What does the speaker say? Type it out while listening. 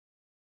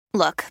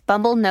Look,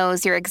 Bumble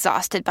knows you're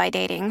exhausted by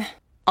dating.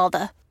 All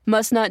the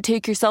must not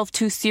take yourself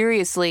too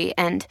seriously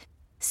and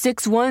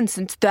 6'1"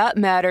 since that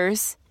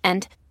matters.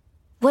 And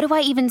what do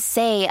I even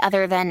say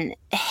other than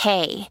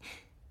hey?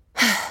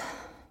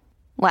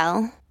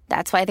 Well,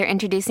 that's why they're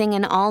introducing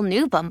an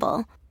all-new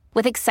Bumble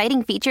with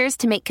exciting features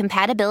to make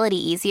compatibility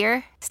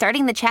easier,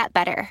 starting the chat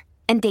better,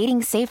 and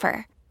dating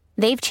safer.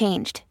 They've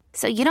changed,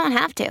 so you don't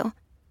have to.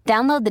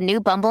 Download the new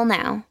Bumble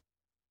now.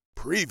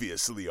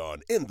 Previously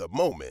on In the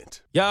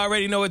Moment. Y'all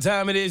already know what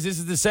time it is. This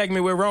is the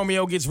segment where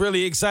Romeo gets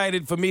really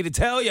excited for me to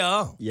tell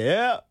y'all.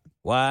 Yeah.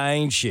 Why I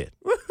ain't shit.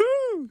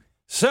 Woohoo.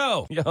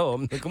 So,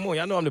 come on.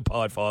 Y'all know I'm the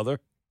pod father.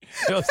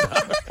 Yo,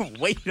 stop.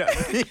 Wait a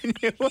minute.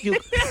 Here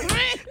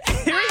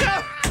we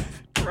go.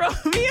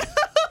 Romeo.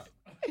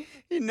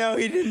 No,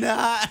 he did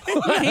not. He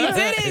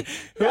did it.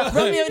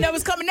 Romeo, you know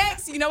what's coming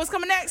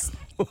next?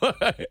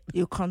 What?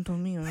 You come to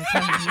me. You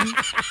come to me.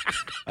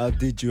 I'll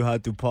teach you how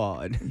to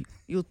pod.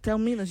 You tell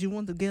me that you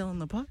want to get on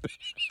the pod.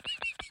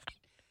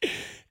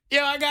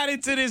 Yo, I got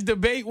into this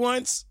debate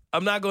once.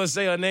 I'm not going to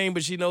say her name,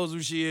 but she knows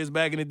who she is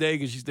back in the day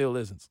because she still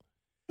listens.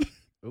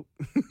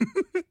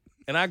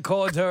 And I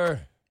called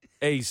her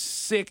a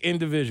sick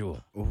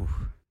individual. Ooh.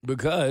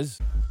 Because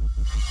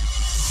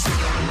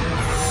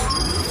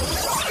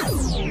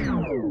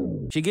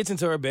she gets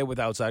into her bed with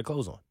outside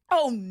clothes on.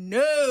 Oh,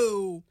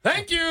 no.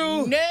 Thank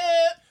you. No.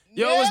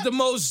 Yo, it was the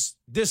most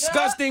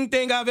disgusting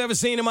thing I've ever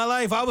seen in my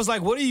life. I was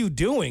like, what are you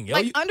doing? Yo,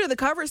 Like under the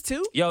covers,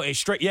 too? Yo, it's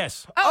straight,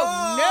 yes.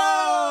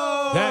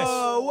 Oh, Yes.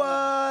 Oh,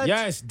 what?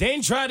 Yes.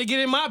 Dane tried to get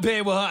in my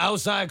bed with her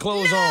outside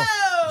clothes on.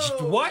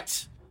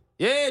 What?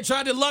 Yeah,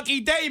 tried to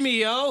lucky day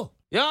me, yo.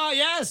 Yo,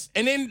 yes.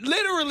 And then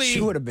literally. She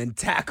would have been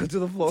tackled to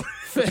the floor.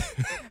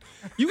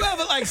 You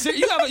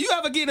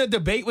ever get in a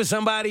debate with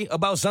somebody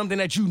about something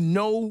that you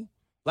know,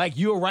 like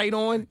you're right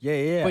on?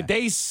 Yeah. But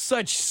they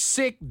such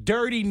sick,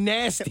 dirty,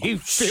 nasty,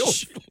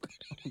 filthy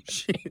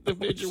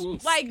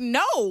individuals. Like,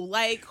 no.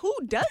 Like, who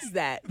does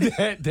that?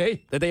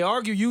 that they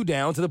argue you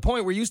down to the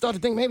point where you start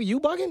to think maybe you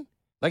bugging?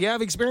 Like, you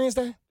have experienced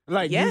that?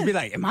 Like, Yeah. you'd be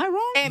like, am I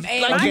wrong? Am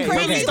Like, I okay,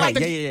 crazy? okay, Like,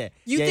 yeah.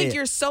 you think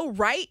you're so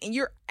right and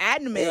you're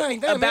adamant Yeah,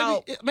 like that.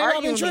 about maybe I've been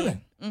arguing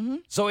tripping.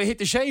 me. So it hit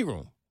the shade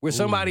room where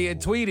somebody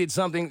had tweeted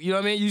something. You know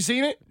what I mean? You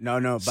seen it? No.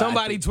 But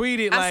Somebody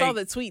tweeted like, I saw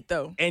the tweet,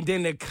 though. and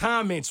then the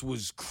comments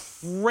was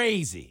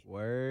crazy.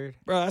 Word.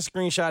 Bro, I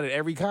screenshotted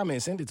every comment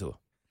and sent it to her.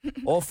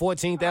 All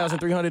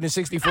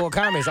 14,364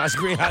 comments. I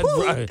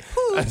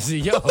said,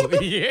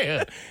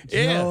 yeah.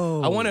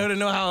 Yo. I wanted her to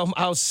know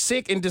how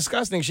sick and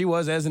disgusting she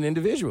was as an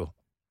individual.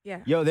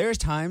 Yeah. Yo, there's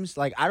times,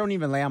 like, I don't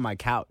even lay on my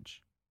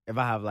couch if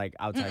I have, like,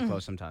 outside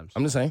clothes sometimes.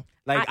 I'm just saying.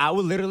 Like, I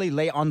would literally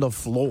lay on the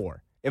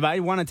floor. If I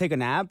want to take a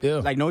nap,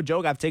 like, no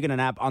joke, I've taken a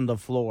nap on the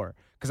floor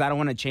because I don't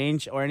want to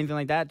change or anything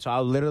like that. So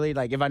I'll literally,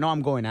 like, if I know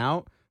I'm going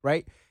out,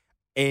 right,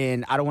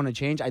 and I don't want to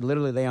change, I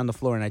literally lay on the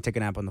floor and I take a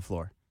nap on the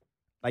floor.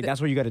 Like,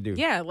 that's what you got to do.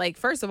 Yeah, like,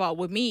 first of all,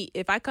 with me,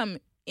 if I come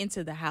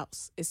into the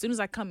house, as soon as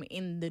I come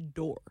in the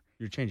door,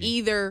 You're changing.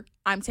 either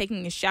I'm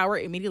taking a shower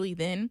immediately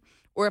then,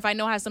 or if I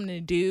know I have something to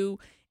do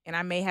and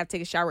I may have to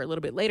take a shower a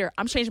little bit later,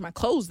 I'm changing my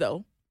clothes,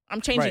 though. I'm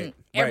changing Right.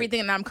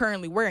 everything that I'm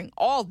currently wearing.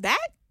 All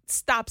that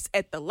stops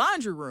at the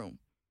laundry room.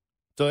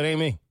 So it ain't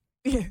me.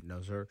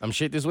 No, sir. I'm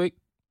shit this week.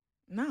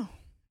 No,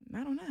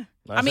 I don't know.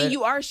 I I mean, said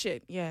you are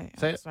shit. Yeah.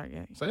 Say I'm it. sorry.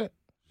 Yeah. Say it.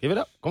 Give it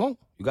up. Come on.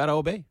 You got to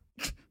obey.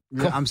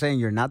 I'm saying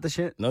you're not the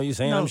shit. No, you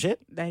saying No, I'm shit?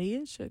 That he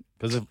is shit.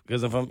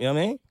 Because if I'm, you know what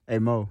I mean? Hey,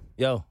 Mo,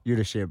 Yo, you're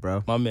the shit,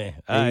 bro. my man.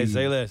 All right,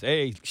 say less.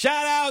 Hey,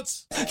 shout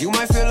outs. You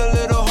might feel a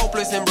little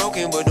hopeless and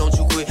broken, but don't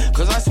you quit.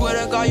 Cause I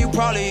swear to God, you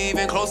probably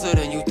even closer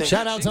than you think.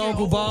 Shout out to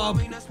Uncle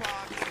Bob.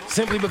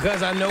 Simply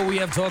because I know we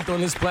have talked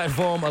on this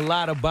platform a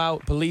lot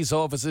about police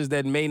officers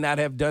that may not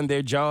have done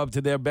their job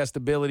to their best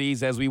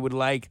abilities as we would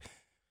like.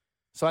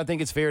 So I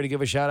think it's fair to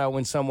give a shout out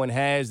when someone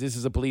has. This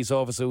is a police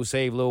officer who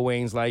saved Lil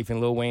Wayne's life,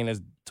 and Lil Wayne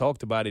has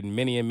talked about it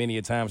many and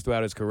many times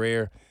throughout his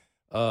career.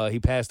 He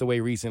passed away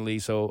recently,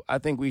 so I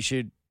think we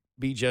should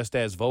be just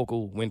as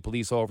vocal when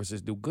police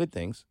officers do good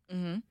things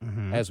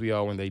as we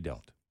are when they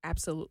don't.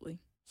 Absolutely.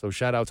 So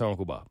shout out to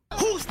Uncle Bob.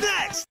 Who's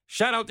next?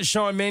 Shout out to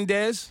Shawn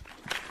Mendes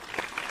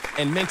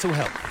and mental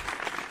health.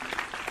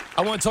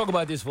 I want to talk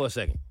about this for a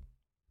second.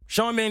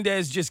 Shawn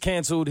Mendes just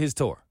canceled his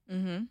tour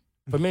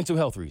for mental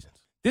health reasons.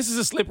 This is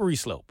a slippery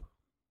slope.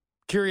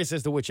 Curious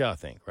as to what y'all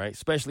think, right?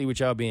 Especially with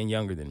y'all being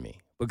younger than me.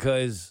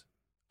 Because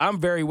I'm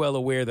very well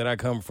aware that I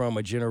come from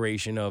a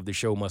generation of the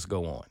show must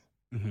go on.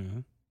 Mm-hmm.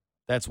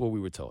 That's what we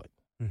were taught.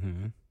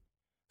 Mm-hmm.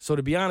 So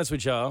to be honest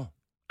with y'all,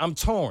 I'm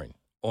torn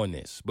on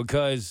this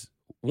because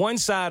one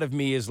side of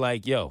me is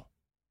like, yo,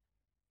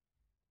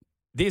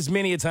 there's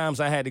many a times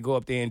I had to go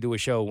up there and do a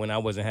show when I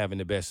wasn't having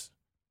the best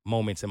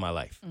moments in my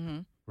life.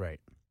 Right.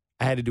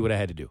 I had to do what I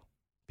had to do.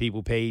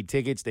 People paid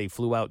tickets. They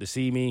flew out to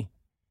see me.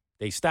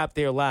 They stopped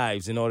their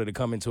lives in order to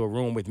come into a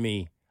room with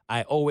me.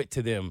 I owe it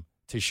to them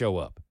to show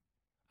up.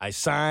 I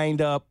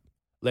signed up.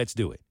 Let's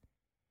do it.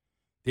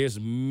 There's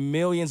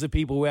millions of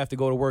people who have to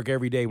go to work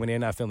every day when they're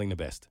not feeling the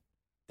best.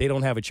 They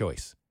don't have a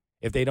choice.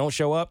 If they don't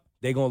show up,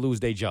 they're going to lose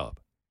their job.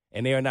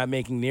 And they are not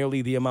making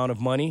nearly the amount of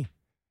money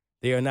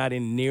they are not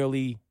in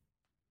nearly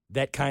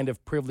that kind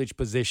of privileged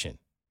position.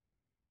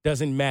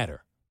 Doesn't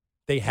matter.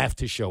 They have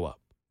to show up.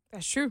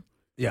 That's true.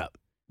 Yeah.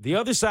 The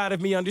other side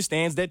of me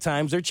understands that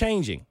times are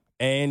changing.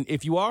 And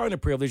if you are in a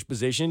privileged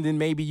position, then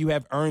maybe you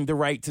have earned the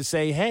right to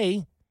say,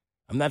 hey,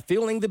 I'm not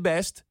feeling the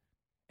best,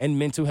 and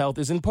mental health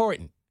is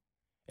important.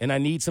 And I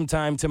need some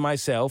time to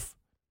myself,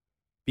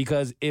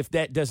 because if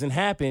that doesn't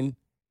happen,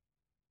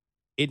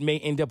 it may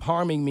end up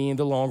harming me in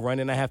the long run,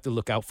 and I have to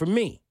look out for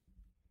me.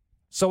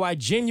 So I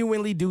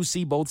genuinely do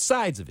see both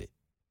sides of it.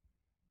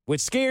 What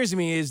scares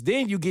me is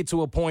then you get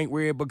to a point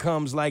where it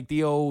becomes like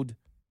the old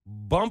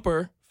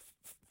bumper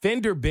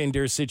fender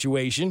bender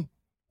situation,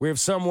 where if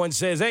someone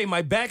says, hey,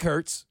 my back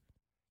hurts,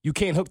 you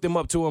can't hook them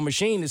up to a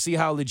machine to see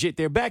how legit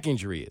their back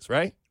injury is,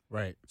 right?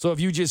 Right. So if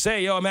you just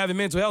say, yo, I'm having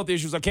mental health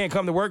issues, I can't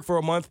come to work for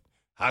a month,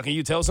 how can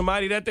you tell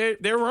somebody that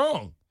they're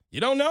wrong? You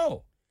don't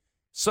know.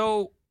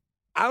 So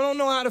I don't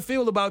know how to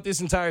feel about this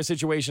entire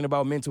situation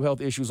about mental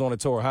health issues on a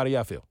tour. How do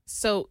y'all feel?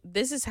 So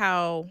this is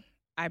how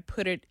I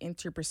put it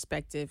into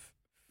perspective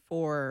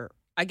for,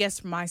 I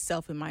guess,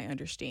 myself and my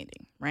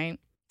understanding, right?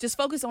 Just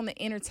focus on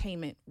the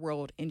entertainment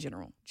world in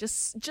general.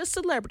 Just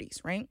celebrities,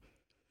 right?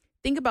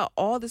 Think about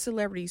all the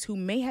celebrities who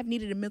may have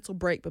needed a mental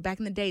break, but back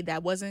in the day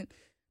that wasn't,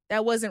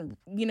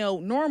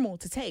 normal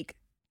to take.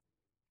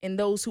 And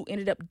those who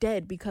ended up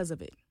dead because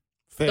of it.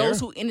 Fair.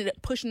 Those who ended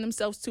up pushing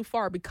themselves too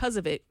far because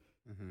of it.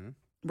 Mm-hmm.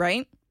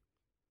 Right?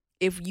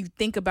 If you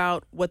think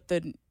about what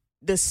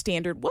the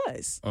standard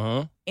was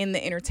in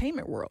the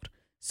entertainment world.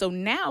 So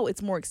now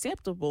it's more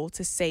acceptable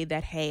to say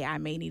that, hey, I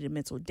may need a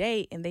mental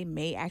day, and they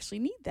may actually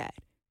need that.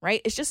 Right?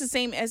 It's just the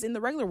same as in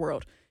the regular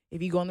world.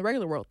 If you go in the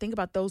regular world, think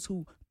about those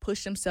who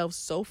push themselves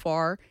so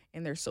far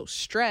and they're so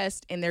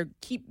stressed and they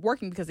keep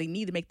working because they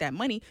need to make that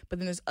money. But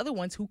then there's other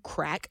ones who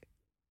crack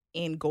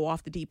and go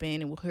off the deep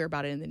end, and we'll hear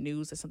about it in the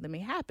news that something may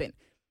happen.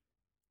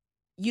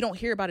 You don't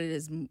hear about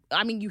it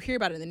you hear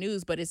about it in the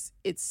news, but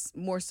it's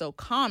more so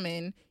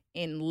common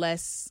and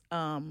less,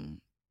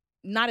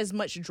 not as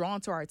much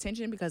drawn to our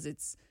attention because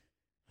it's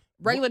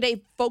regular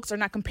day folks are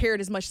not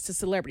compared as much to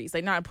celebrities.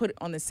 They're not put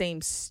on the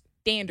same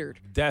standard.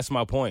 That's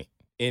my point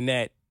in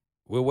that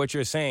with what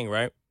you're saying,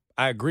 right?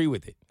 I agree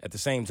with it. At the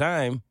same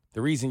time,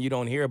 the reason you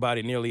don't hear about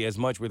it nearly as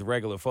much with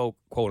regular folk,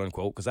 quote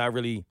unquote, because I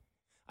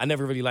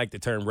never really liked the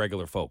term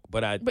regular folk,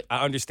 but I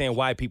understand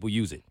why people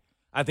use it.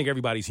 I think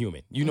everybody's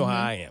human. You know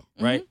how I am,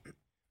 right? Mm-hmm.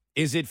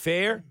 Is it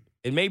fair?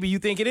 And maybe you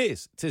think it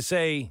is to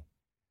say,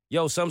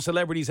 yo, some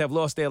celebrities have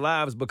lost their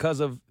lives because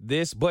of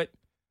this, but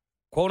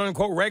quote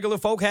unquote regular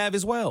folk have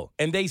as well.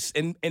 And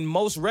and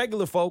most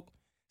regular folk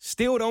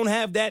still don't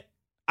have that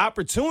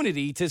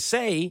opportunity to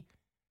say,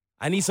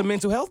 I need some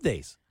mental health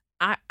days.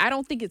 I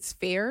don't think it's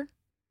fair.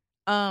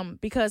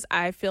 Because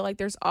I feel like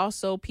there's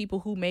also people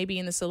who may be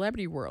in the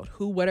celebrity world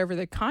who, whatever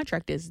their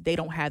contract is, they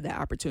don't have that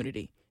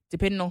opportunity.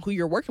 Depending on who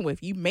you're working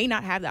with, you may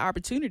not have the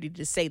opportunity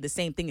to say the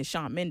same thing as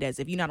Shawn Mendes.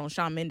 If you're not on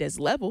Shawn Mendes'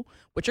 level,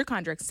 what your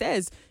contract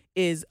says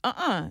is,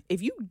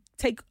 if you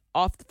take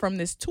off from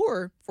this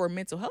tour for a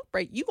mental health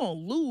break, you're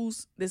going to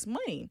lose this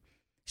money.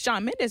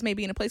 Shawn Mendes may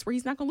be in a place where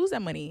he's not going to lose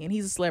that money, and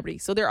he's a celebrity.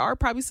 So there are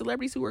probably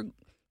celebrities who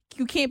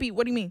can't be,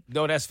 what do you mean?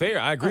 No, that's fair.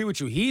 I agree with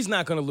you. He's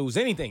not going to lose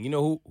anything. You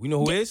know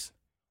who is?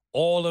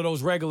 All of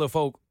those regular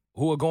folk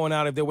who are going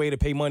out of their way to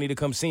pay money to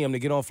come see him, to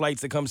get on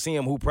flights to come see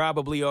him, who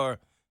probably are,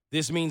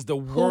 this means the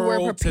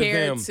world to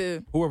them,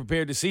 who are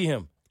prepared to see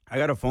him. I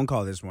got a phone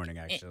call this morning,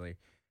 actually,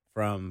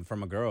 from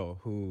a girl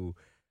who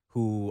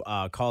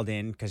called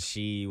in because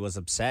she was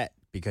upset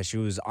because she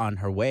was on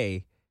her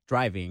way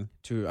driving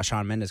to a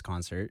Shawn Mendes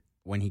concert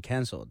when he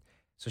canceled.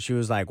 So she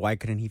was like, why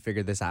couldn't he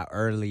figure this out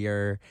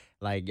earlier?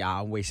 Like,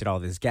 I wasted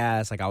all this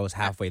gas. Like, I was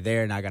halfway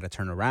there, and I got to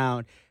turn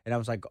around. And I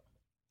was like,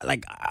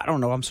 I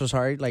don't know. I'm so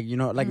sorry. Like, you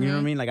know what I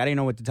mean? Like, I didn't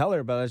know what to tell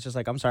her, but it's just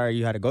like, I'm sorry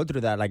you had to go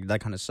through that. Like,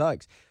 that kind of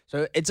sucks.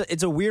 So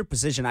it's a weird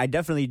position. I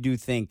definitely do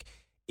think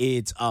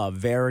it's a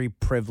very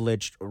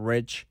privileged,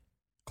 rich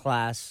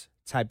class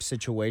type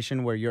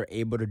situation where you're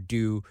able to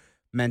do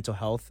mental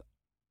health,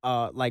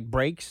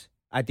 breaks.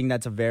 I think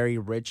that's a very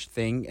rich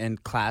thing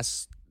and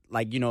class,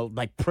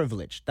 like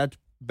privilege. That's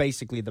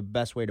basically the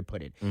best way to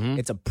put it. Mm-hmm.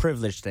 It's a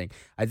privileged thing.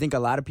 I think a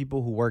lot of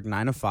people who work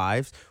 9 to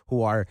 5s,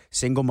 who are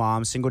single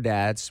moms, single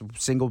dads,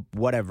 single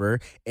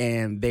whatever,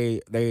 and they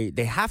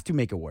have to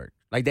make it work.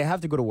 Like, they have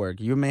to go to work.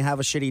 You may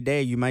have a shitty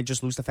day. You might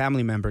just lose a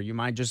family member. You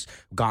might just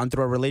gone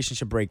through a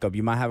relationship breakup.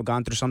 You might have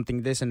gone through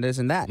something this and this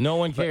and that. No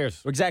one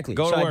cares. Exactly.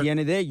 Go so to at work. the end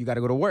of the day, you got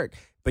to go to work.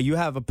 But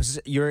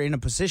you're in a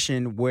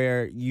position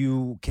where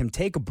you can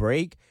take a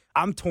break.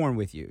 I'm torn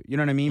with you. You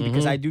know what I mean?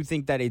 Because I do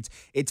think that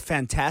it's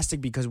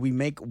fantastic because we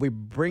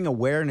bring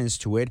awareness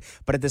to it.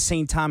 But at the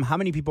same time, how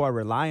many people are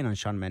relying on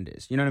Shawn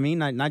Mendes? You know what I mean?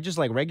 Not just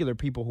like regular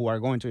people who are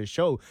going to his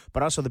show,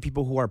 but also the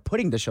people who are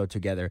putting the show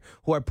together,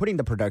 who are putting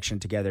the production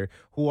together,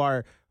 who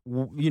are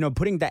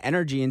putting the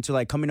energy into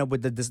like coming up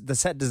with the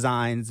set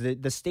designs,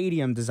 the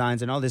stadium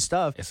designs, and all this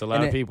stuff. It's a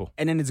lot of people,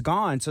 and then it's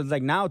gone. So it's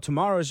like now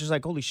tomorrow it's just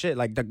like, holy shit!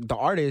 Like the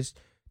artist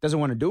doesn't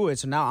want to do it,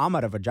 so now I'm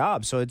out of a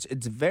job. So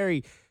it's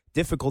very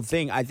difficult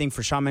thing, I think,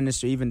 for Shawn Mendes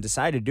to even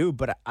decide to do.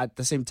 But at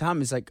the same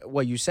time, it's like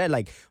what you said.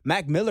 Like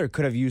Mac Miller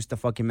could have used the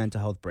fucking mental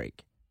health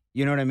break.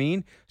 You know what I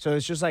mean? So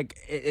it's just like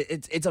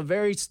it's a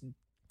very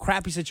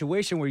crappy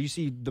situation where you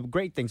see the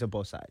great things on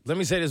both sides. Let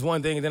me say this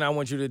one thing, and then I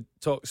want you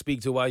to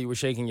speak to while you were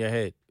shaking your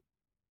head.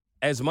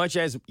 As much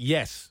as,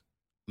 yes,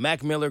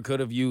 Mac Miller could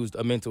have used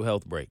a mental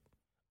health break.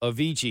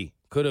 Avicii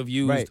could have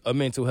used a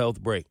mental health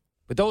break.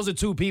 But those are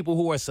two people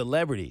who are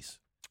celebrities.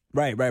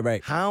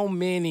 Right. How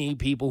many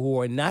people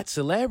who are not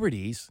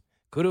celebrities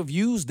could have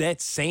used that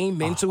same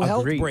mental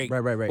health break?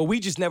 Right. But we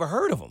just never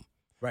heard of them.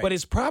 Right. But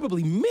it's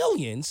probably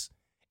millions,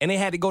 and they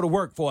had to go to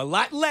work for a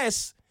lot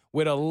less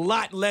with a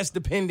lot less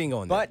depending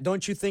on them. But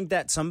don't you think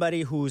that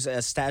somebody who's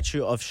a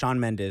statue of Shawn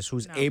Mendes,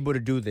 who's able to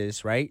do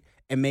this, right,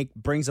 and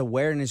brings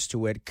awareness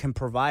to it, can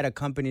provide a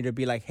company to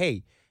be like,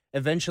 hey,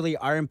 eventually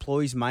our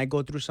employees might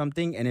go through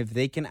something, and if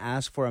they can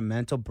ask for a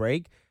mental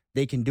break,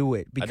 they can do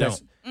it.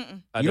 Because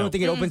you don't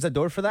think it opens the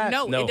door for that?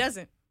 No, it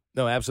doesn't.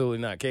 No, absolutely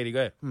not. Katie, go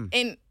ahead.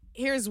 And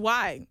here's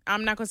why.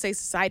 I'm not going to say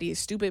society is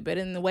stupid, but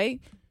in the way,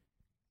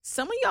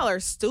 some of y'all are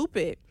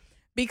stupid.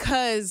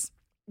 Because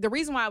the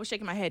reason why I was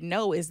shaking my head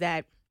no is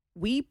that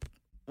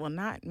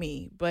not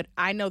me, but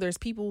I know there's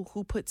people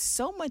who put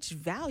so much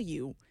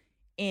value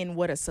in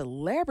what a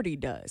celebrity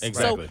does.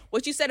 Exactly. So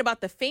what you said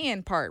about the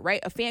fan part, right?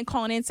 A fan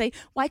calling in and say,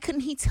 why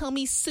couldn't he tell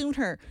me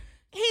sooner?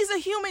 He's a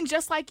human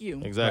just like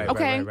you. Exactly.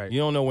 Okay. Right. You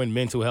don't know when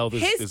mental health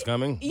is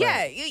coming.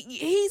 Yeah.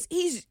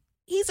 He's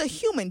a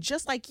human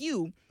just like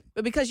you.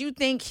 But because you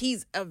think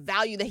he's a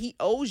value that he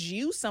owes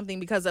you something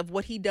because of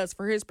what he does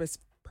for his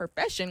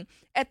profession,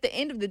 at the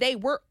end of the day,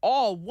 we're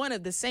all one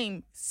of the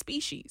same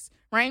species,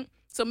 right?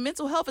 So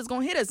mental health is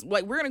going to hit us.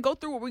 Like, we're going to go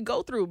through what we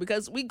go through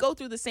because we go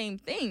through the same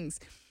things.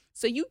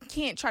 So you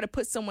can't try to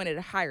put someone at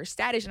a higher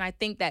status. And I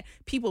think that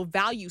people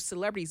value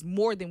celebrities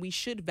more than we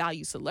should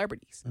value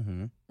celebrities,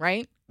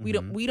 right? We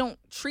don't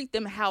treat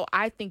them how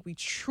I think we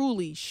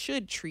truly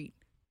should treat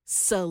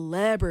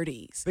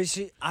celebrities. But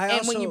see,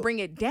 when you bring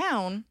it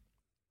down,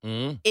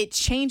 it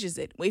changes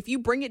it. If you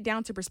bring it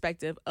down to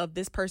perspective of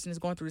this person is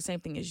going through the same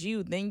thing as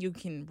you, then you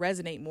can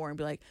resonate more and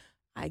be like,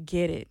 I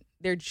get it.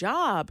 Their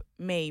job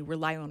may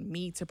rely on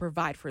me to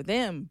provide for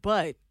them,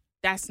 but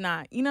that's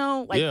not, they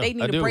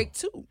need a break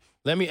too.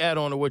 Let me add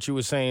on to what you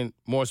were saying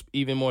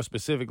even more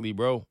specifically,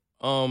 bro.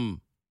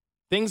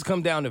 Things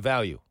come down to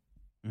value.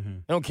 I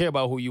don't care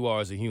about who you are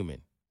as a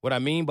human. What I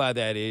mean by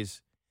that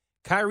is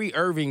Kyrie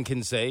Irving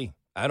can say,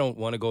 I don't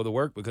want to go to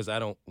work because I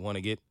don't want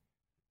to get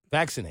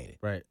vaccinated.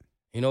 Right.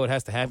 You know what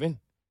has to happen?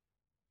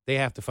 They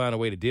have to find a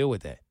way to deal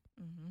with that.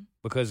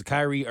 Because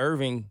Kyrie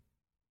Irving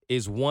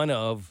is one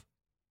of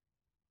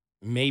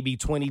maybe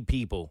 20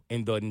 people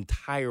in the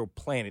entire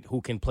planet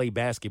who can play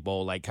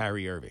basketball like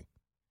Kyrie Irving.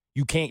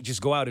 You can't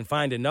just go out and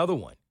find another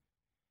one.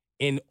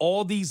 In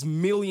all these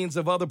millions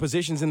of other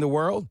positions in the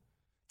world,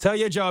 tell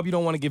your job you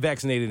don't want to get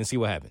vaccinated and see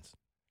what happens.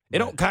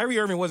 Kyrie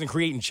Irving wasn't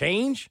creating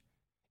change.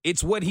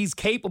 It's what he's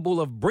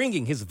capable of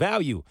bringing, his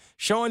value.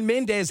 Shawn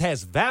Mendes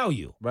has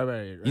value.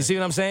 Right. You see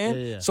what I'm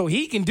saying? Yeah. So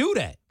he can do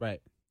that.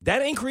 Right.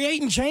 That ain't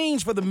creating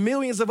change for the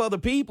millions of other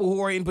people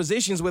who are in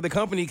positions where the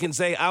company can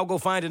say, I'll go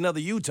find another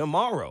you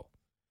tomorrow.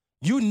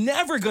 You're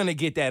never going to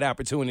get that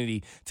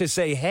opportunity to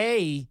say,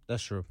 hey.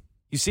 That's true.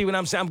 You see what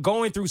I'm saying? I'm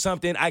going through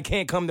something. I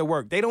can't come to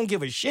work. They don't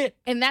give a shit.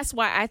 And that's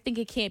why I think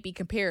it can't be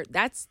compared.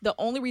 That's the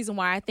only reason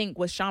why I think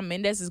what Shawn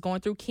Mendes is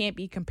going through can't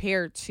be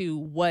compared to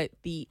what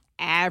the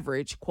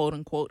average, quote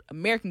unquote,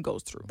 American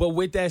goes through. But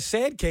with that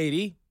said,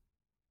 Katie,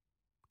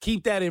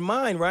 keep that in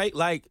mind, right?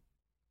 Like,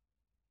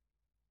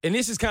 and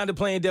this is kind of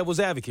playing devil's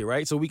advocate,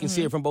 right? So we can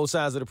see it from both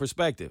sides of the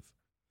perspective.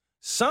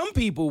 Some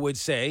people would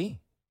say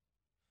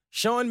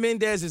Shawn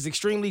Mendes is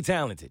extremely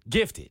talented,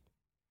 gifted.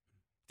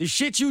 The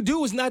shit you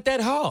do is not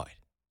that hard,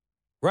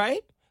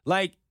 right?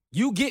 Like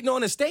you getting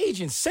on a stage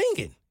and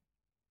singing.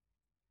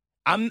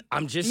 I'm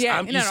just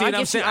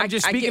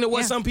speaking to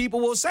what some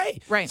people will say.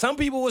 Right. Some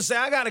people will say,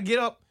 I gotta get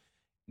up,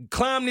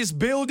 climb this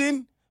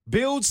building,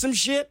 build some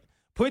shit,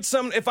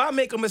 if I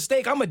make a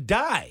mistake, I'ma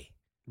die.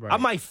 Right. I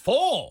might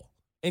fall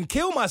and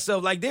kill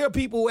myself. Like there are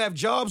people who have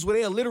jobs where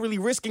they are literally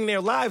risking their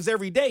lives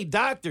every day.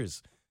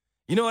 Doctors.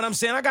 You know what I'm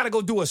saying? I gotta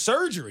go do a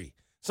surgery.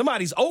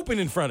 Somebody's open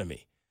in front of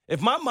me.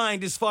 If my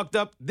mind is fucked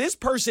up, this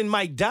person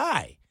might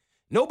die.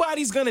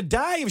 Nobody's gonna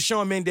die if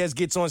Shawn Mendes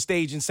gets on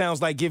stage and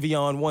sounds like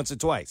Giveon once or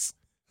twice.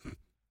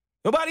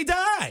 Nobody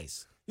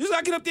dies. You just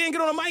gotta get up there and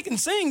get on a mic and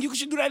sing. You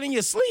should do that in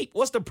your sleep.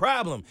 What's the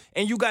problem?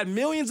 And you got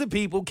millions of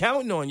people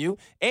counting on you,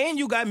 and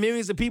you got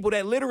millions of people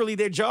that literally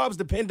their jobs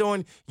depend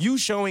on you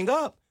showing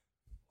up.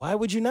 Why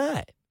would you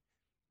not?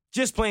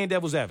 Just playing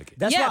devil's advocate.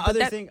 That's my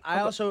other thing.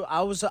 I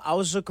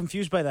was so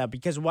confused by that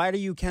because why do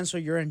you cancel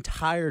your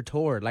entire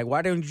tour? Like,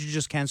 why don't you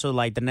just cancel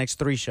like the next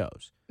 3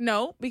 shows? You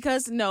know what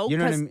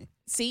I mean?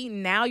 See,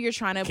 now you're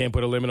trying to can't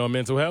put a limit on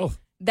mental health.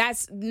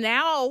 That's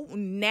now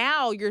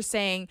you're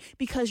saying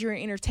because you're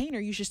an entertainer,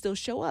 you should still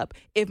show up.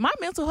 If my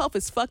mental health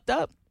is fucked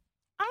up,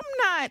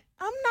 I'm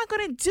not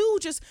gonna do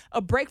just a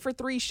break for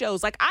 3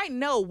 shows. Like I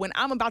know when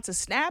I'm about to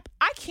snap,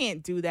 I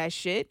can't do that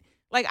shit.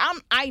 Like,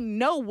 I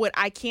know what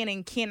I can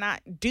and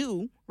cannot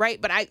do, right?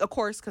 But of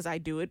course, because I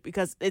do it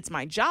because it's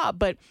my job.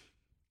 But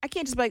I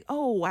can't just be like,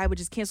 oh, I would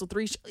just cancel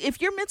 3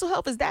 If your mental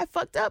health is that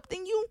fucked up,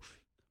 then you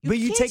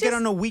take it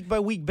on a week by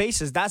week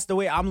basis. That's the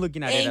way I'm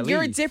looking at it. And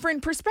you're a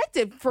different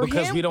perspective for him.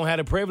 Because we don't have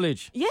the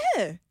privilege.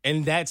 Yeah.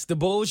 And that's the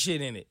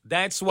bullshit in it.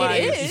 That's why,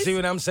 It is. You see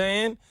what I'm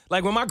saying?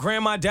 Like when my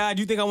grandma died,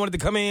 you think I wanted to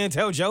come in and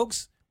tell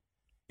jokes?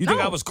 You think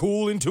I was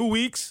cool in 2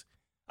 weeks?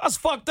 I was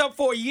fucked up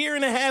for 1.5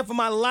 years of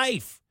my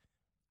life.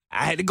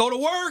 I had to go to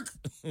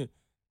work.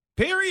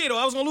 Period. Or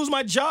I was going to lose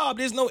my job.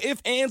 There's no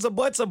ifs, ands, or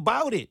buts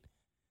about it.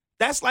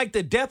 That's like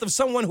the death of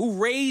someone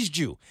who raised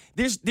you.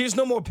 There's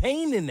no more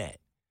pain than that.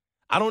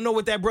 I don't know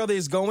what that brother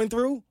is going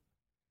through,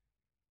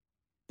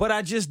 but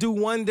I just do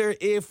wonder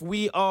if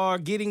we are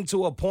getting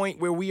to a point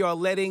where we are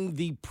letting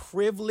the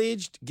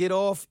privileged get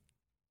off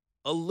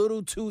a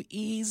little too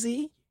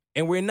easy,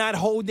 and we're not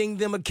holding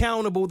them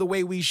accountable the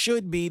way we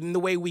should be and the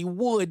way we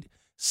would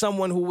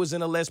someone who was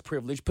in a less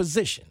privileged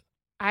position.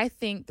 I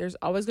think there's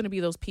always going to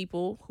be those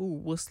people who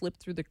will slip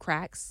through the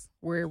cracks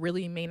where it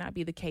really may not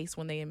be the case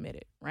when they admit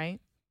it, right?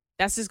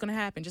 That's just going to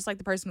happen. Just like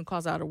the person who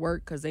calls out of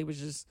work because they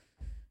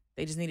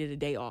just needed a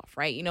day off,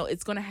 right? You know,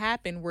 it's going to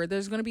happen where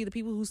there's going to be the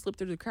people who slip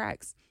through the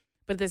cracks.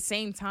 But at the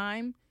same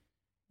time,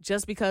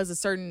 just because a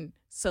certain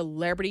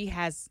celebrity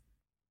has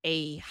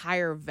a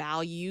higher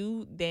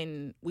value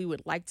than we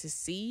would like to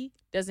see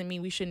doesn't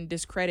mean we shouldn't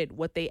discredit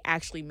what they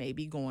actually may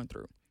be going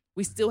through.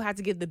 We still have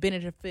to give the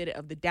benefit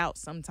of the doubt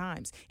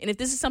sometimes. And if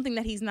this is something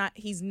that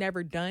he's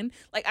never done,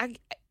 like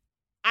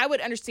I would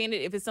understand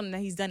it if it's something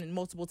that he's done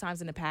multiple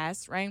times in the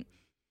past, right?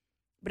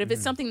 But if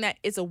it's something that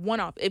it's a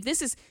one-off, if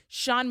this is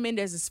Shawn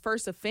Mendes's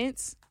first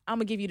offense, I'm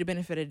going to give you the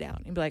benefit of the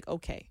doubt and be like,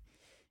 okay.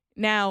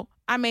 Now,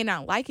 I may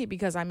not like it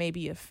because I may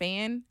be a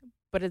fan,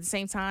 but at the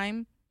same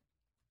time,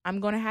 I'm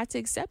going to have to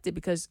accept it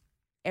because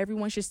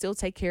everyone should still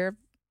take care of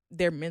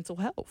their mental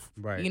health.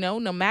 Right. You know,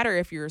 no matter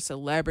if you're a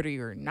celebrity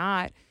or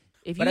not.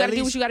 If you got to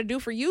do what you got to do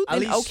for you,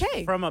 then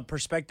okay. From a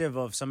perspective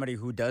of somebody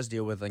who does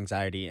deal with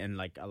anxiety and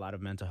like a lot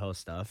of mental health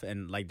stuff,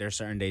 and like there's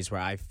certain days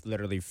where I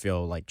literally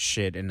feel like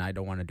shit and I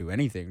don't want to do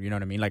anything. You know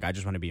what I mean? Like I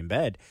just want to be in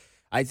bed.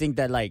 I think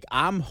that like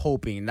I'm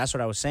hoping, that's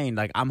what I was saying,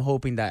 like I'm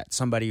hoping that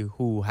somebody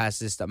who has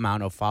this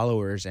amount of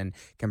followers and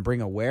can bring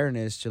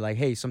awareness to like,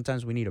 hey,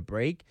 sometimes we need a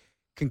break,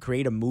 can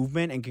create a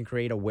movement and can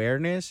create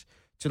awareness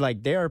to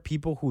like there are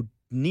people who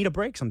need a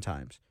break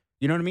sometimes.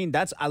 You know what I mean?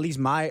 That's at least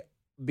my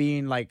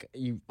being like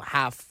you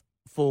half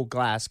full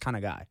glass kind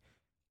of guy.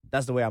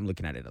 That's the way I'm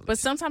looking at it. But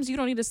sometimes you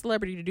don't need a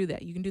celebrity to do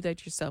that. You can do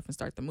that yourself and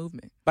start the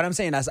movement. But I'm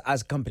saying as a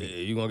company.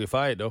 Yeah, you're going to get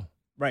fired, though.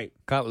 Right.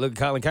 Look at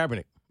Colin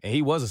Kaepernick. And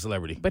he was a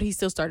celebrity. But he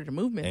still started a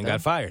movement. And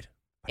got fired.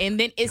 And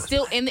then it's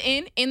still, in the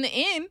end,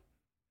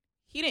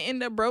 he didn't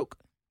end up broke.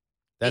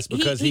 That's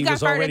because he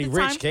was already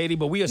rich, Katie.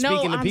 But we are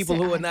speaking to people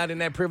who are not in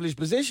that privileged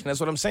position.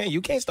 That's what I'm saying.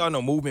 You can't start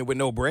no movement with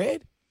no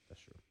bread.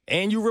 That's true.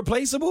 And you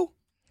replaceable.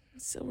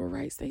 Civil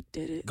rights, they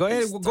did it. Go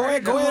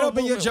ahead,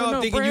 open your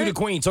job thinking you the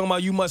queen. Talking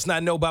about you must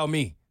not know about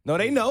me. No,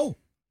 they know.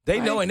 They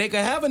know, and they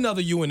can have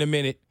another you in a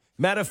minute.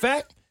 Matter of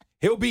fact,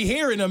 he'll be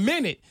here in a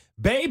minute,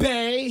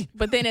 baby.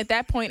 But then at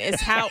that point,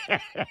 it's how...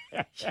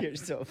 You're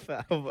so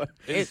foul.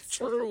 It's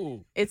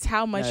true. It's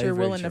how much you're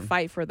willing to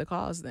fight for the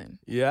cause then.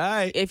 Yeah, all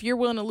right. If you're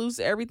willing to lose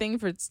everything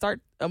for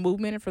start a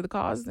movement and for the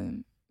cause,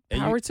 then...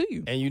 Power to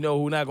you. And you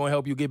know who's not going to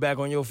help you get back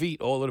on your feet?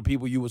 All of the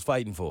people you was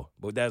fighting for.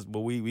 But then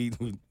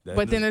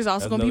there's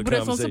also going to be people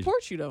that's going to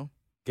support you, though.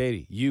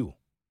 Katie, you.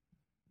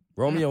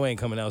 Romeo ain't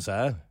coming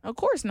outside. Of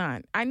course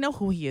not. I know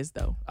who he is,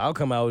 though. I'll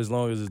come out as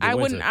long as it's the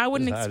winter. I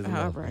wouldn't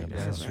expect. Right.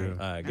 That's true.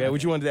 All right, Gary,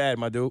 what you wanted to add,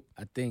 my dude?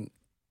 I think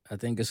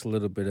it's a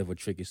little bit of a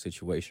tricky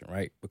situation,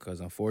 right?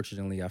 Because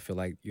unfortunately, I feel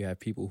like you have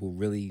people who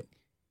really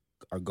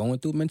are going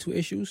through mental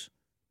issues,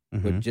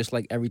 but just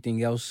like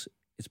everything else,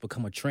 it's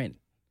become a trend.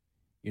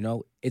 You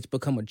know, it's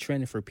become a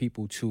trend for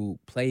people to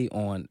play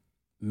on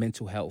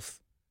mental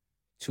health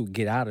to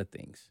get out of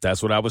things.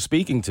 That's what I was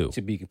speaking to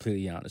be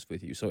completely honest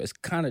with you. So it's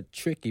kind of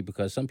tricky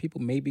because some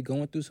people may be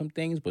going through some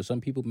things, but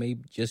some people may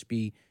just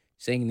be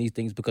saying these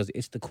things because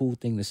it's the cool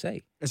thing to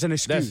say. It's an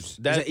excuse.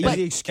 That's an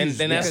easy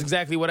excuse. And that's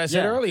exactly what I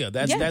said earlier.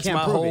 That's my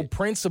whole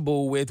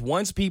principle with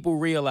once people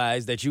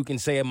realize that you can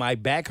say my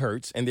back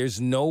hurts and there's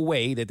no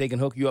way that they can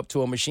hook you up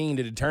to a machine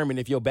to determine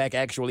if your back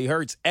actually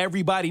hurts.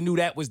 Everybody knew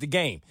that was the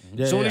game.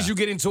 Soon as you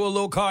get into a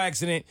little car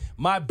accident,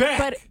 my back.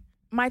 But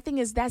my thing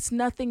is that's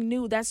nothing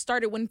new. That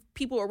started when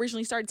people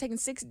originally started taking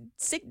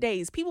sick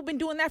days. People have been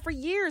doing that for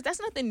years.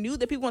 That's nothing new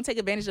that people want to take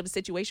advantage of a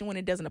situation when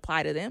it doesn't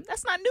apply to them.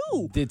 That's not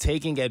new. The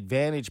taking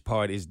advantage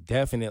part is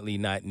definitely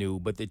not new,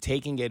 but the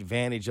taking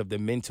advantage of the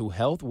mental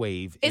health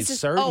wave is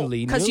certainly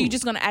new. Because you're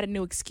just going to add a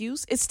new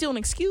excuse? It's still an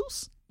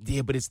excuse?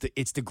 Yeah, but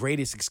it's the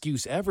greatest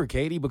excuse ever,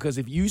 Katie, because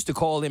if you used to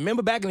call in,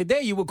 remember back in the day,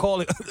 you would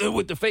call it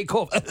with the fake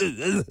cough.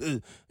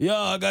 Yeah,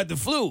 I got the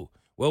flu.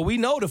 Well, we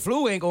know the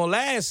flu ain't going to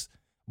last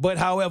but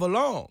however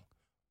long.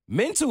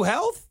 Mental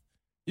health,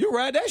 you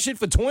ride that shit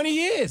for 20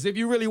 years if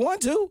you really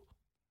want to.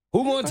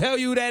 Who going to tell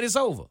you that it's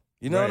over?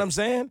 You know what I'm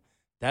saying?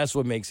 That's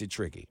what makes it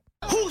tricky.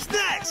 Who's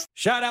next?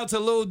 Shout out to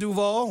Lil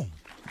Duval.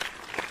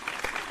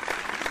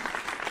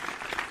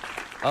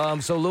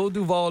 So Lil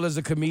Duval is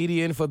a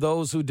comedian, for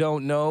those who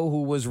don't know,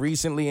 who was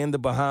recently in the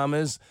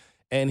Bahamas,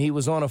 and he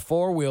was on a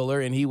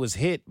four-wheeler, and he was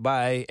hit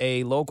by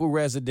a local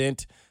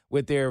resident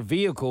with their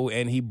vehicle,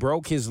 and he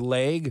broke his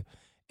leg,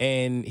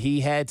 and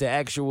he had to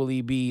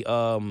actually be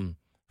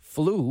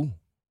flew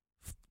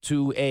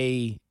to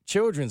a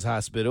children's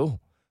hospital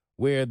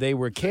where they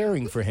were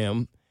caring for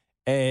him,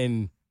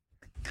 and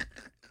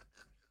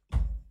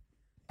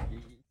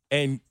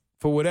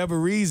for whatever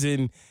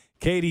reason,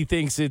 Katie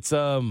thinks it's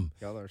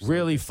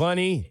really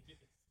funny.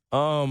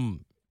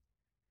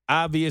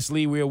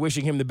 Obviously, we are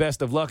wishing him the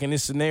best of luck in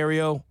this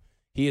scenario.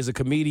 He is a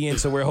comedian,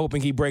 so we're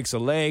hoping he breaks a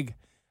leg.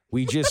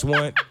 We just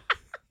want...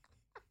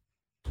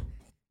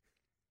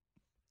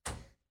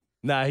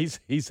 Nah,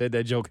 he said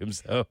that joke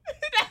himself.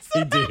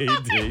 He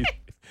did.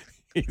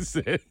 He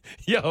said,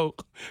 yo,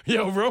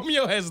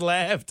 Romeo has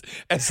laughed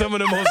at some of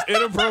the most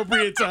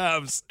inappropriate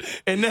times.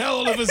 And now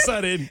all of a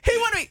sudden,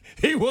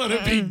 he want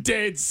to be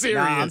dead serious.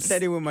 Nah, I'm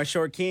steady with my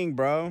short king,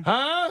 bro.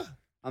 Huh?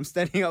 I'm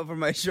standing up for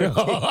my short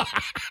king.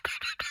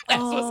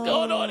 That's what's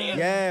going on here.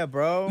 Yeah,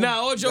 bro.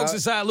 Now, all jokes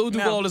aside, Lil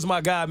Duval is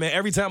my guy, man.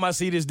 Every time I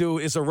see this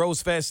dude, it's a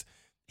roast fest.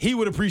 He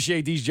would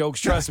appreciate these jokes.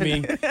 Trust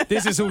me.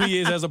 This is who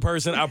he is as a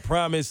person. I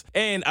promise.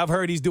 And I've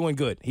heard he's doing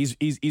good. He's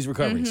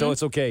recovering, so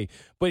it's okay.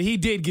 But he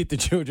did get the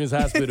Children's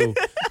Hospital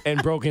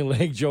and broken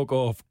leg joke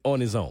off on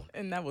his own.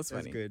 And that was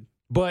funny. That's good.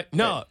 But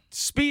no,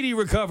 speedy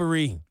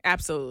recovery.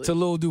 Absolutely. To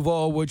Lil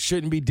Duval, which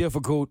shouldn't be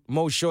difficult.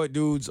 Most short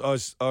dudes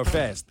are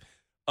fast.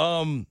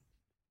 You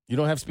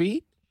don't have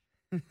speed?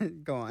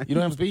 Go on. You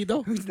don't have speed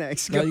though? Who's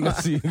next? No, you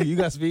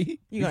got speed?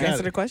 You gonna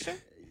answer the question?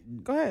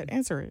 Go ahead,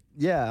 answer it.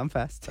 Yeah, I'm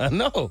fast. I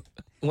know.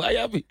 Why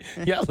y'all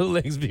little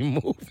legs be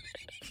moving?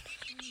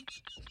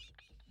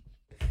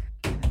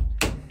 All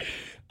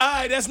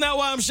right, that's not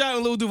why I'm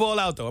shouting Lil Duval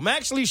out, though. I'm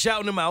actually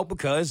shouting him out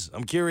because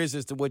I'm curious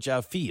as to what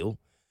y'all feel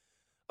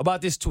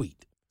about this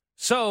tweet.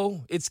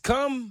 So it's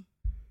been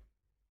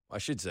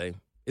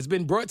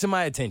brought to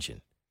my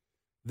attention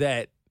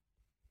that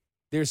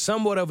there's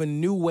somewhat of a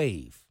new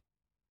wave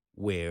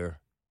where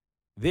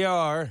there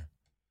are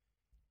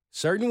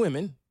certain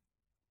women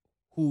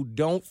who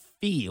don't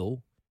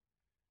feel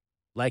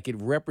like it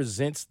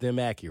represents them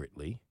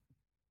accurately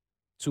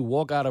to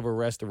walk out of a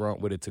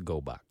restaurant with a to-go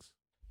box.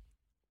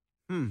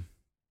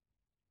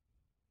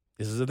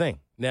 This is the thing.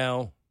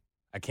 Now,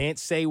 I can't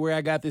say where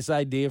I got this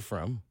idea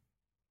from,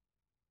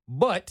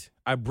 but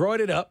I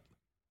brought it up,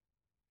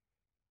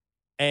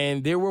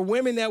 and there were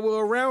women that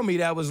were around me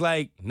that was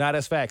like, nah,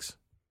 that's facts.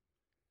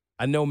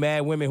 I know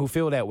mad women who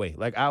feel that way.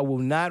 Like, I will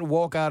not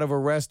walk out of a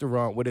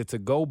restaurant with a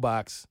to-go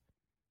box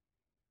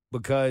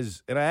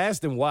because, and I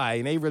asked them why,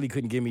 and they really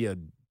couldn't give me a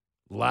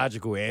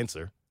logical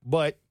answer.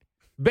 But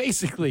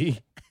basically,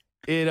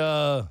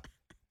 I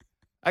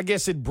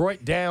guess it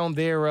brought down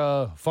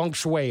their feng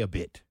shui a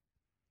bit.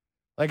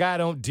 Like, I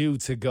don't do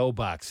to-go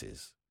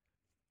boxes.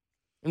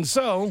 And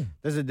so...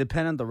 Does it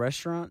depend on the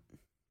restaurant?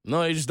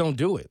 No, they just don't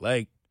do it.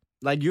 Like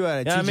you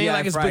at a TGI I mean,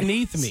 like, it's Fridays.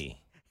 beneath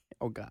me.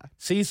 Oh, God.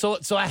 See, so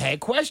I had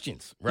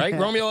questions, right?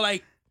 Romeo,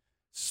 like,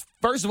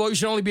 first of all, you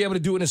should only be able to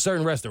do it in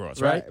certain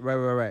restaurants, right?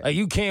 Right. Like,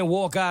 you can't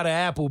walk out of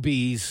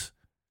Applebee's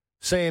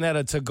saying that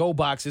a to-go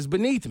box is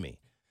beneath me.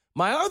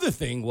 My other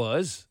thing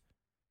was,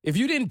 if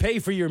you didn't pay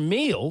for your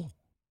meal,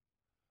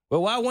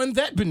 well, why wasn't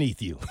that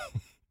beneath you?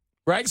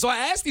 Right? So I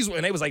asked these,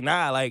 and they was like,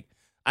 nah, like,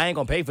 I ain't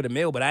going to pay for the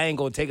meal, but I ain't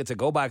going to take a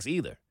to-go box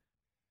either.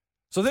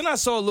 So then I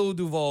saw Lil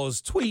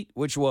Duval's tweet,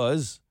 which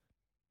was,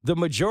 the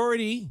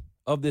majority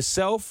of the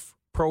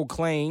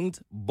self-proclaimed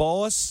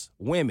boss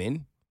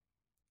women,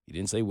 he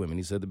didn't say women,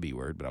 he said the B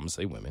word, but I'm going to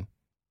say women,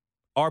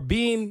 are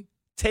being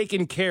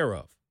taken care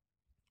of.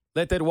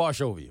 Let that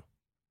wash over you.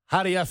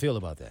 How do y'all feel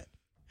about that?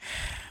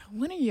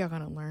 When are y'all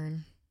going to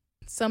learn?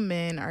 Some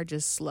men are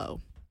just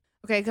slow.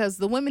 Okay, because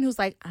the women who's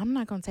like, I'm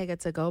not going to take a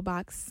to-go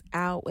box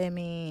out with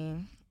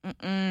me,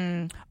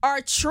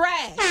 are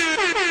trash.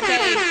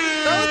 Okay,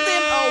 throw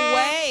them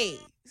away.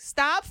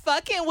 Stop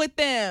fucking with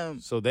them.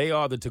 So they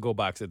are the to-go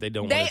box that they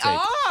don't want to take. They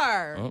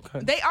are. Okay.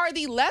 They are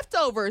the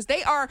leftovers.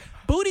 They are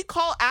booty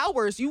call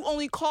hours. You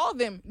only call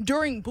them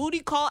during booty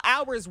call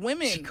hours,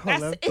 women.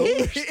 That's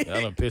it.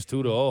 Y'all done pissed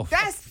Tuda off.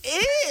 That's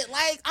it.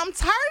 Like, I'm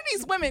tired of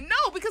these women.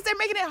 No, because they're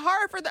making it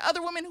hard for the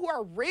other women who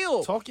are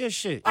real. Talk your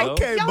shit. Like,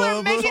 yo. y'all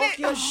are making Talk it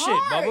your hard.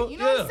 shit, Bubba. You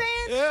know what I'm saying?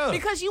 Yeah.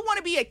 Because you want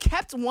to be a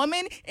kept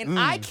woman and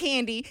eye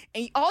candy,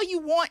 and all you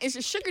want is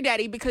a sugar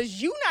daddy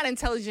because you're not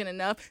intelligent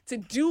enough to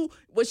do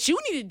what you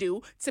need to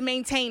do to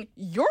maintain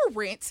your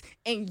rent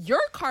and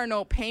your car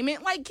note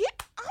payment. Like,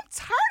 I'm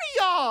tired of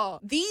y'all.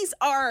 These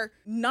are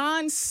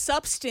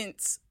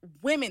non-substance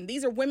women.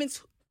 These are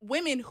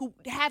women who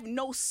have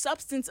no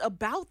substance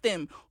about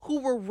them, who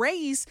were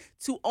raised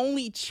to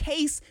only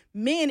chase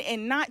men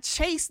and not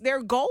chase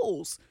their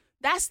goals.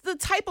 That's the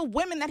type of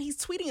women that he's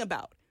tweeting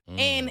about.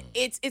 And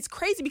it's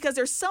crazy because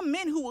there's some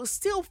men who will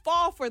still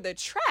fall for the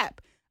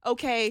trap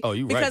okay? Oh,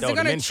 you because right. they're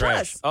gonna men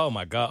trust. Trash. Oh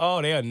my God.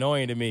 Oh, they're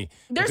annoying to me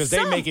because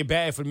they make it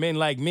bad for men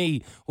like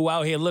me who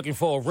out here looking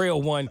for a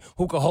real one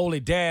who can hold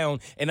it down,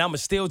 and I'ma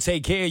still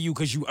take care of you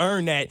because you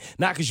earn that,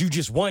 not because you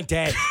just want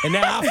that. And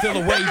now I feel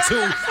away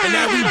too, and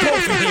now we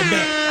both in here,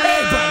 man.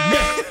 Everybody,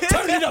 man,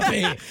 turn it up in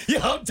here. Yo,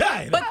 I'm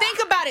tired. But think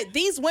about it.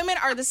 These women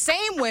are the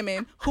same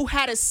women who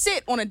had to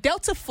sit on a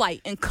Delta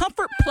flight in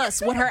Comfort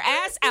Plus with her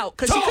ass out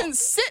because she couldn't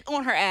sit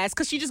on her ass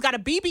because she just got a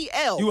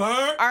BBL. You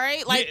heard? All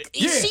right? Like,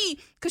 yeah.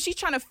 because she's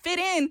trying to fit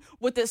in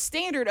with the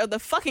standard of the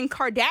fucking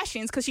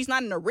Kardashians because she's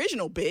not an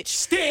original bitch.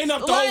 Stand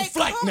up the whole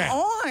flight come now.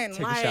 on.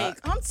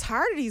 Like, I'm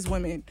tired of these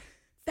women.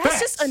 That's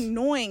just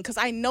annoying because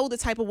I know the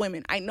type of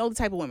women.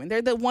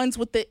 They're the ones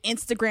with the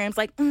Instagrams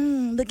like,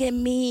 look at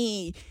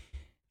me.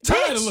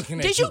 Tired of looking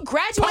at Did you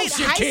graduate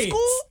high school?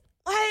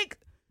 Like,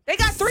 they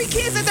got 3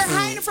 kids that they're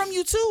hiding from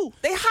you, too.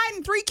 They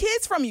hiding 3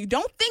 kids from you.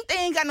 Don't think they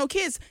ain't got no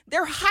kids.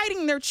 They're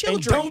hiding their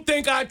children. And don't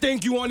think I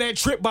think you on that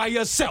trip by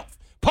yourself.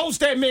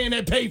 Post that man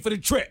that paid for the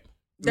trip.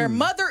 Their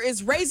mother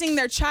is raising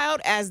their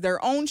child as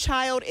their own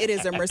child. It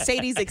is a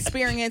Mercedes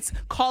experience.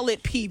 Call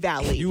it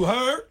P-Valley. You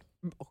heard?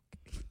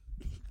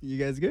 You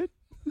guys good?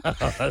 I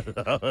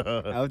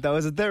hope that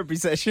was a therapy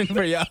session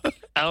for y'all.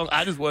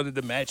 I just wanted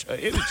to match her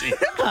energy.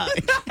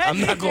 I'm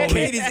not going to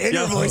leave. Katie's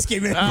inner voice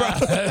came in, bro.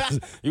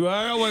 You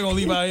heard? I wasn't going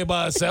to leave out here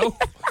by herself.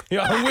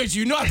 I'm with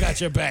you. You know I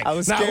got your back. I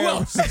was now,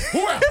 scared.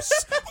 who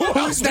else? Who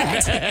else?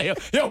 That?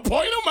 Yo,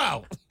 point them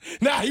out.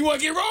 Now, you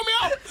want to get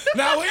Romeo?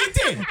 Now, what he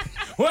did?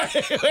 Wait.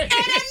 And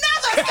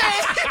another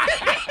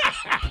thing.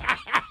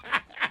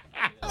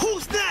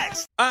 Who's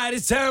next? All right,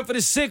 it's time for the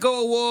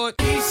Sicko Award.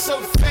 He's so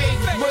fake,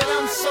 but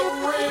I'm so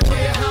real.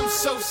 Yeah, I'm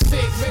so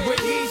sick, but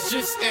he's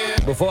just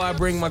ill. Before I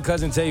bring my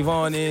cousin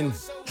Tavon in,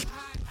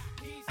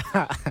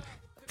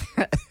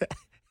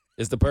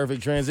 it's the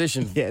perfect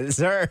transition. Yes,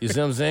 sir. You see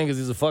what I'm saying? Because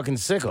he's a fucking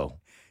sicko.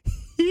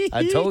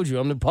 I told you,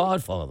 I'm the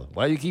pod father.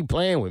 Why you keep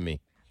playing with me?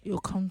 You'll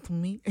come to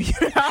me. Every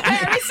time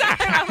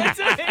I went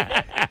to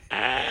it.